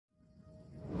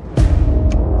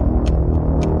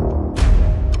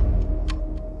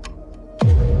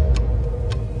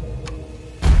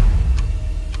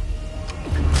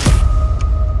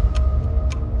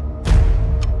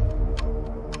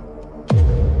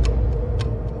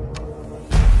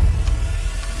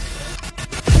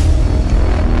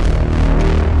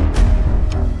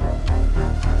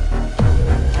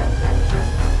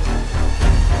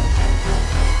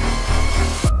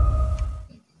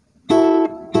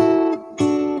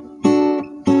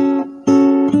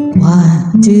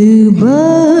do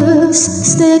birds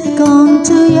stick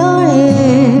onto your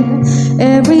head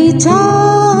every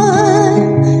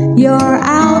time you're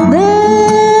out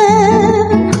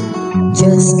there?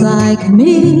 Just like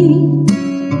me,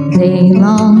 they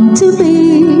long to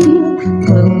be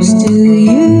close to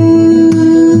you.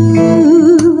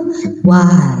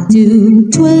 Why do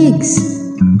twigs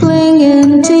cling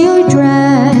into your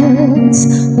dress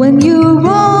when you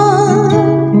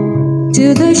run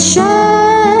to the shed?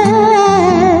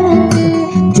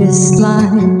 Just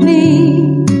like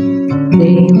me,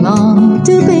 they long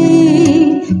to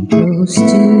be close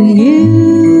to you.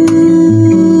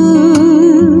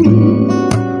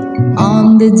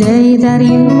 On the day that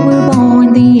you were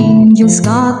born, the angels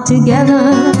got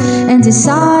together and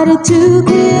decided to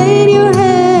create your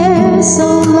hair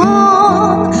so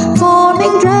long,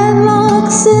 forming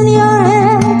dreadlocks in your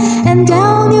head, and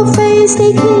down your face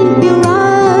they keep your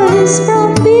eyes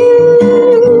from view.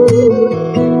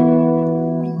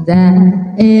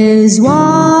 That is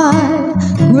why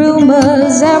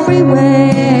rumors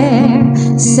everywhere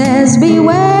says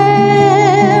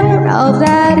beware of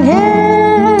that hair.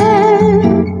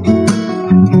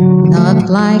 Not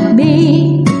like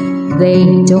me, they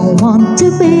don't want to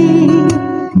be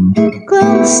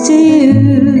close to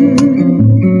you.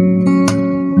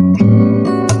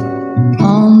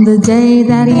 On the day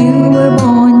that you were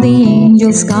born, the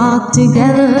angels got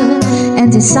together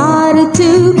and decided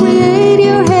to create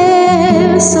your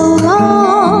hair so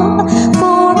long,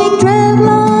 forming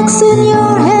dreadlocks in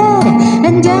your head,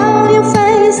 and down your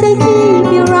face they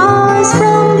keep your eyes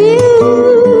from view.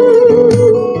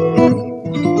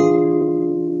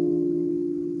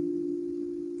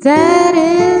 That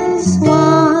is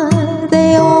why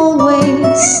they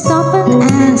always stop and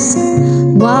ask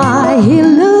why he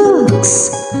looks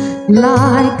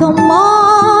like a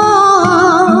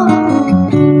mom.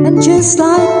 And just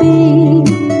like me,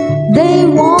 they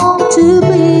want to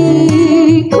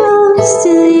be close to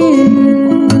you.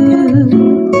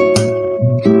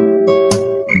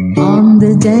 On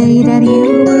the day that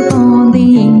you were born,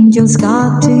 the angels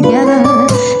got together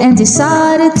and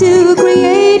decided to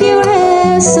create your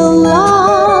hair so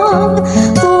long,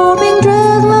 forming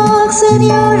dreadlocks in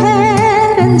your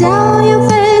head, and down your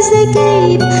face they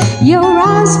keep your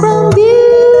eyes from view.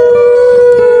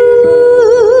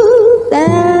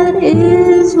 That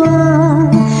is why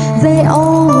they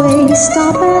always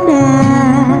stop and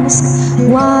ask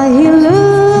why he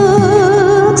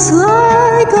looks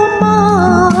like a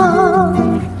mom.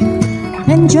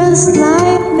 And just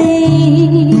like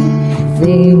me,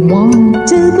 they want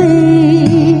to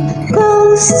be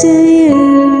close to you.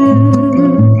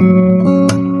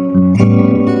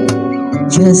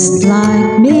 Just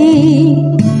like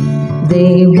me,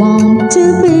 they want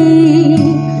to be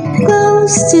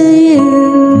close to you.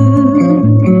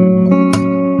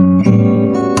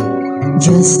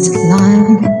 Just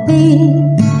like me,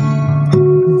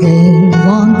 they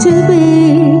want to be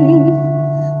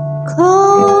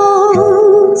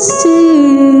close to you.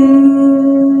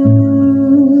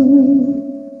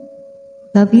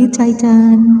 Love you,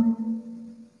 Titan.